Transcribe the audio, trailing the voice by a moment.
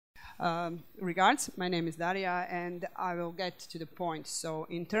Regards, my name is Darija, and I will get to the point. So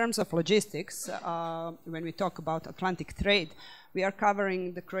in terms of logistics, when we talk about Atlantic trade, we are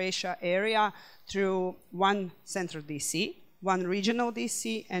covering the Croatia area through one central DC, one regional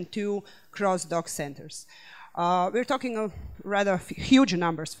DC, and 2 cross-dock centers. We're talking of rather huge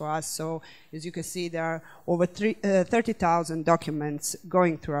numbers for us. So as you can see, there are over 30,000 documents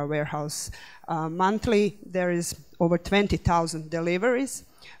going through our warehouse. Monthly, there is over 20,000 deliveries.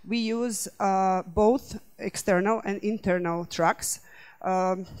 We use both external and internal trucks.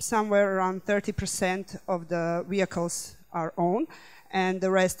 Somewhere around 30% of the vehicles are owned, and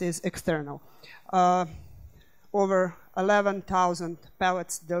the rest is external. Over 11,000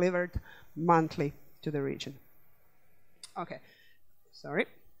 pallets delivered monthly to the region. Okay, sorry.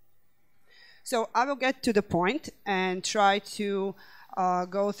 So I will get to the point and try to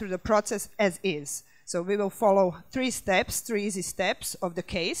go through the process as is. So we will follow 3 steps, 3 easy steps of the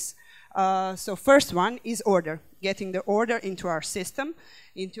case. So first one is order, getting the order into our system,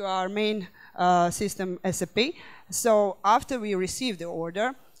 into our main system SAP. So after we receive the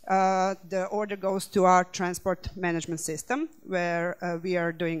order goes to our transport management system, where we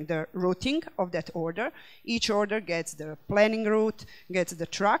are doing the routing of that order. Each order gets the planning route, gets the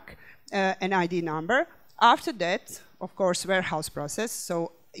truck, an ID number. After that, of course, warehouse process.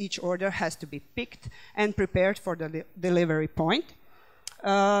 So each order has to be picked and prepared for the delivery point.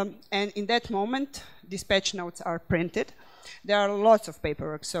 And in that moment, dispatch notes are printed. There are lots of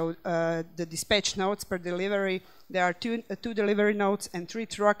paperwork. So the dispatch notes per delivery, there are 2 delivery notes and 3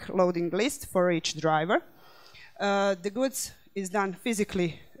 truck loading lists for each driver. The goods is done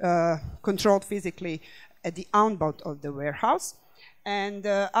physically, controlled physically at the outbound of the warehouse. And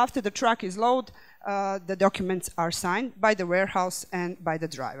after the truck is loaded, the documents are signed by the warehouse and by the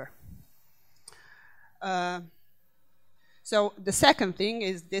driver. So the second thing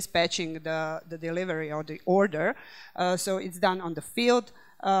is dispatching the delivery or the order. So it's done on the field.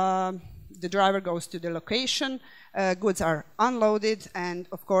 The driver goes to the location. Goods are unloaded and,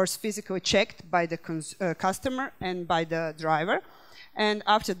 of course, physically checked by the customer and by the driver. And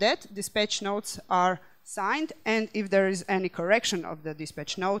after that, dispatch notes are signed, and if there is any correction of the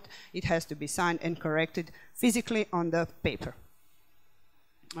dispatch note, it has to be signed and corrected physically on the paper.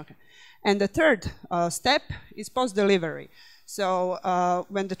 Okay. And the third step is post-delivery. So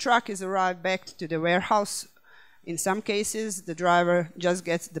when the truck is arrived back to the warehouse, in some cases, the driver just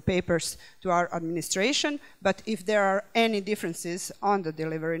gets the papers to our administration, but if there are any differences on the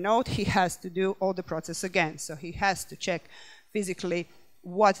delivery note, he has to do all the process again. So he has to check physically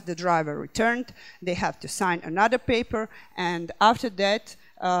what the driver returned. They have to sign another paper, and after that,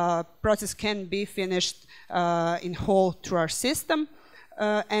 process can be finished in whole through our system,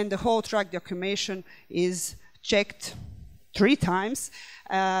 and the whole truck documentation is checked 3 times.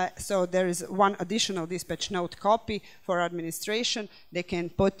 So there is 1 additional dispatch note copy for administration. They can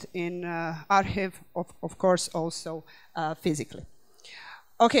put in archive, of course, also physically.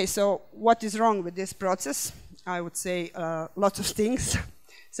 Okay, so what is wrong with this process? I would say lots of things.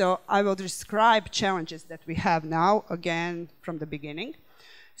 So I will describe challenges that we have now, again, from the beginning.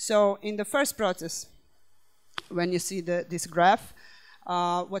 So in the first process, when you see this graph,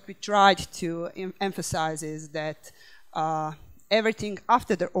 what we tried to emphasize is that everything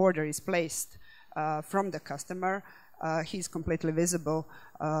after the order is placed from the customer, he's completely visible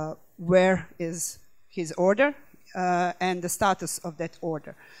where is his order and the status of that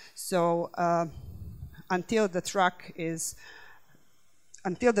order. So until the truck is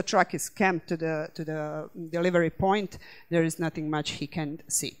camped to the delivery point, there is nothing much he can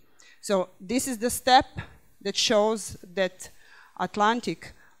see. So this is the step that shows that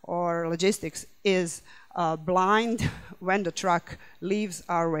Atlantic or logistics is blind when the truck leaves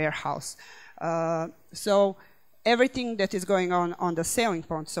our warehouse. So everything that is going on the sailing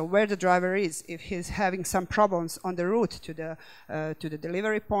point, so where the driver is, if he's having some problems on the route to the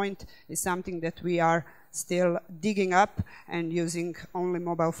delivery point, is something that we are still digging up and using only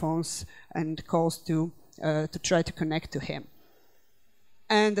mobile phones and calls to try to connect to him.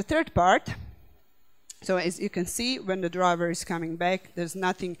 And the third part, so as you can see, when the driver is coming back, there's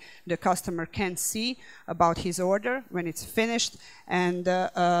nothing the customer can see about his order when it's finished, and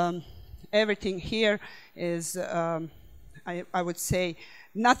everything here is, I would say,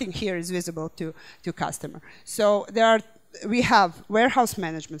 nothing here is visible to customer. So we have warehouse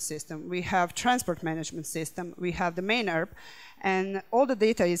management system, we have transport management system, we have the main ERP, and all the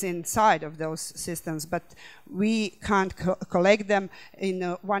data is inside of those systems, but we can't collect them in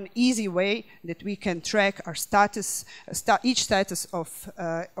one easy way that we can track our status, each status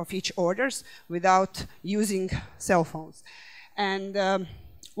of each orders without using cell phones. And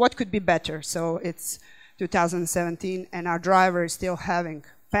what could be better? So it's 2017 and our driver is still having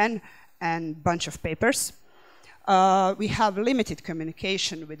pen and bunch of papers. We have limited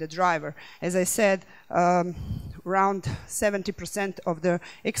communication with the driver. As I said, around 70% of the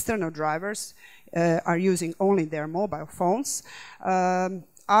external drivers are using only their mobile phones.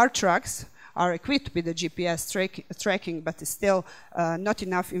 Our trucks are equipped with the GPS tracking, but still not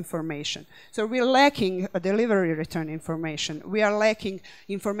enough information. So we're lacking a delivery return information. We are lacking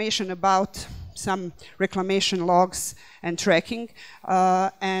information about some reclamation logs and tracking,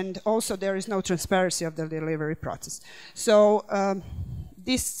 and also there is no transparency of the delivery process. So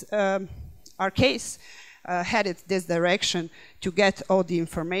our case headed this direction to get all the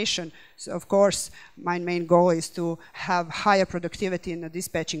information. So of course, my main goal is to have higher productivity in the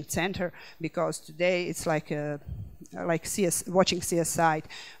dispatching center, because today it's like watching CSI.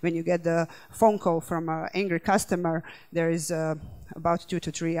 When you get the phone call from an angry customer, there is about 2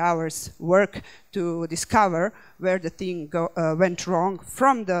 to 3 hours work to discover where the thing went wrong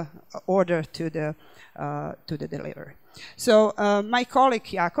from the order to the delivery. So my colleague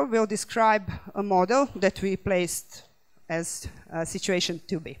Jakov will describe a model that we placed as situation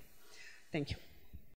 2B. Thank you.